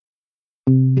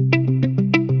Hello,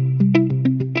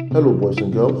 boys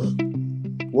and girls.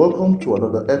 Welcome to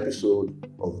another episode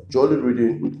of Jolly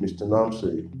Reading with Mr.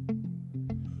 Namse.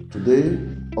 Today,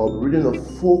 I'll be reading a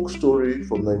folk story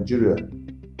from Nigeria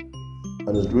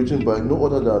and is written by no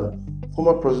other than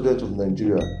former President of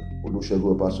Nigeria,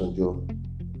 Olusegun Obasanjo.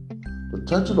 The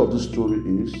title of this story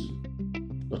is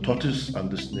The Tortoise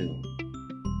and the Snail.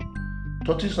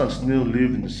 Tortoise and Snail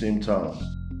lived in the same town.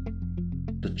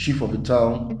 The chief of the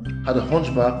town had a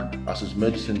hunchback as his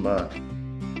medicine man.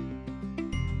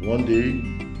 One day,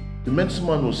 the medicine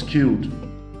man was killed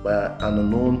by an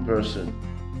unknown person.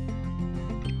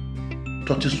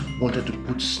 Tortoise wanted to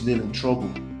put Snail in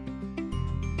trouble.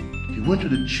 He went to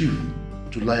the chief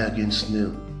to lie against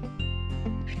Snail.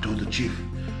 He told the chief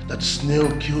that Snail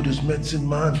killed his medicine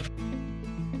man.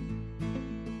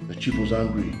 The chief was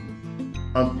angry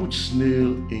and put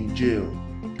Snail in jail.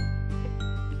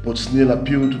 But Snail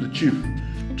appealed to the chief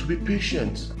to be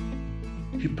patient.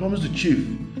 He promised the chief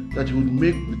that he would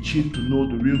make the chief to know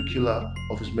the real killer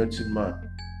of his medicine man.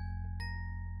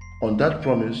 On that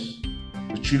promise,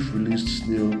 the chief released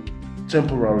Snail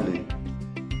temporarily.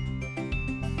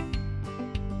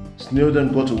 Snail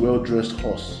then got a well-dressed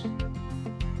horse.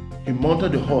 He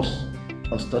mounted the horse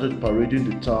and started parading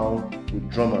the town with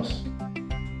drummers.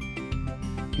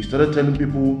 He started telling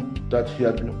people that he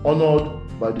had been honored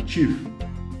by the chief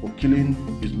for killing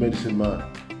his medicine man.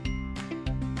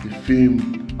 The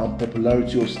fame and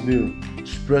popularity of Snail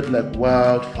spread like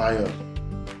wildfire.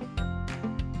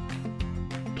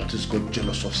 Tortoise got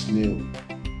jealous of Snail.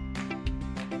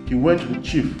 He went to the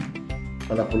chief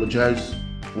and apologized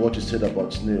for what he said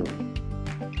about Snail.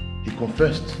 He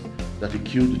confessed that he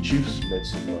killed the chief's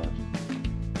medicine man.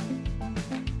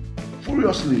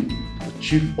 Furiously, the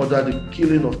chief ordered the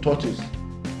killing of Tortoise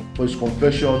for his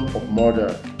confession of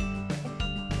murder.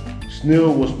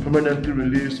 Snail was permanently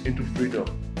released into freedom.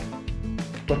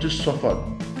 Tortoise suffered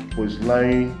for his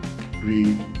lying,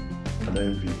 greed, and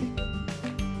envy.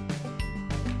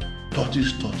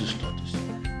 Tortoise,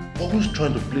 always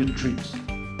trying to play tricks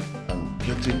and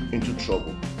getting into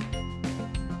trouble.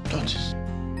 Tortoise,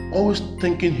 always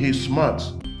thinking he's smart,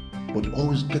 but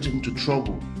always getting into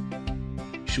trouble.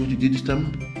 See what he did this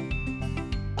time?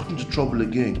 Got into trouble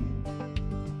again.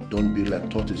 Don't be like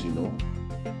Tortoise, you know.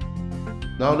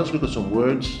 Now let's look at some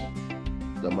words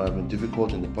that might have been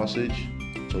difficult in the passage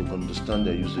so we can understand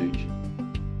their usage.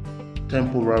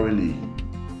 Temporarily.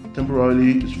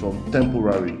 Temporarily is from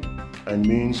temporary and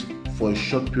means for a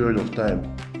short period of time.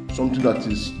 Something that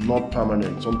is not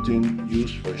permanent, something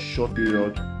used for a short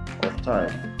period of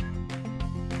time.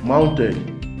 Mounted.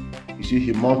 You see,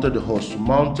 he mounted the horse. So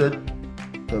mounted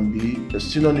can be a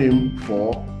synonym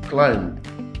for climbed.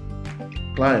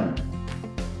 Climbed.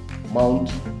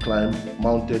 Mount, climb,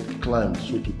 mounted, climbed.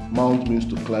 So to mount means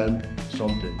to climb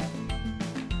something.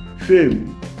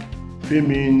 Fame. Fame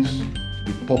means to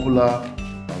be popular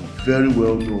and very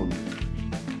well known.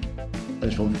 And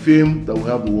it's from fame that we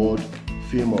have the word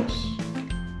famous.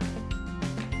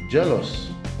 Jealous.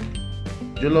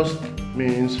 Jealous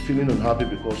means feeling unhappy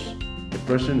because the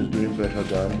person is doing better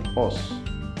than us.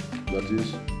 That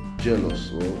is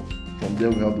jealous. So from there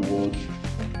we have the word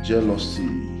jealousy.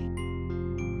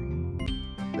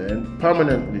 Then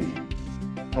permanently.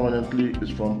 Permanently is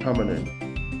from permanent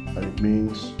and it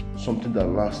means something that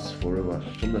lasts forever,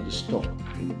 something that is stuck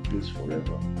in place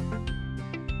forever.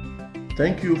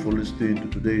 Thank you for listening to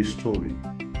today's story.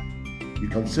 You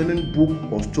can send in book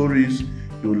or stories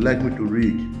you would like me to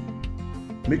read.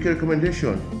 Make a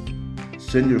recommendation.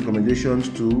 Send your recommendations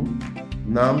to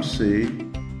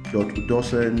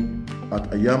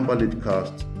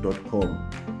namse.udosen@ayambalitcast.com.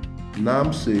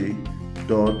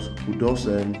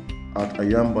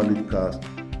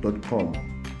 namse.udosen@ayambalitcast.com.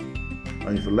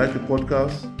 And if you like the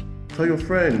podcast, tell your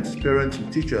friends, parents,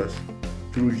 and teachers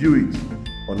to review it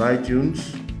on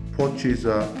iTunes,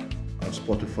 Podchaser, and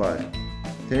Spotify.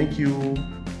 Thank you.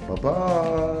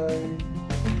 Bye-bye.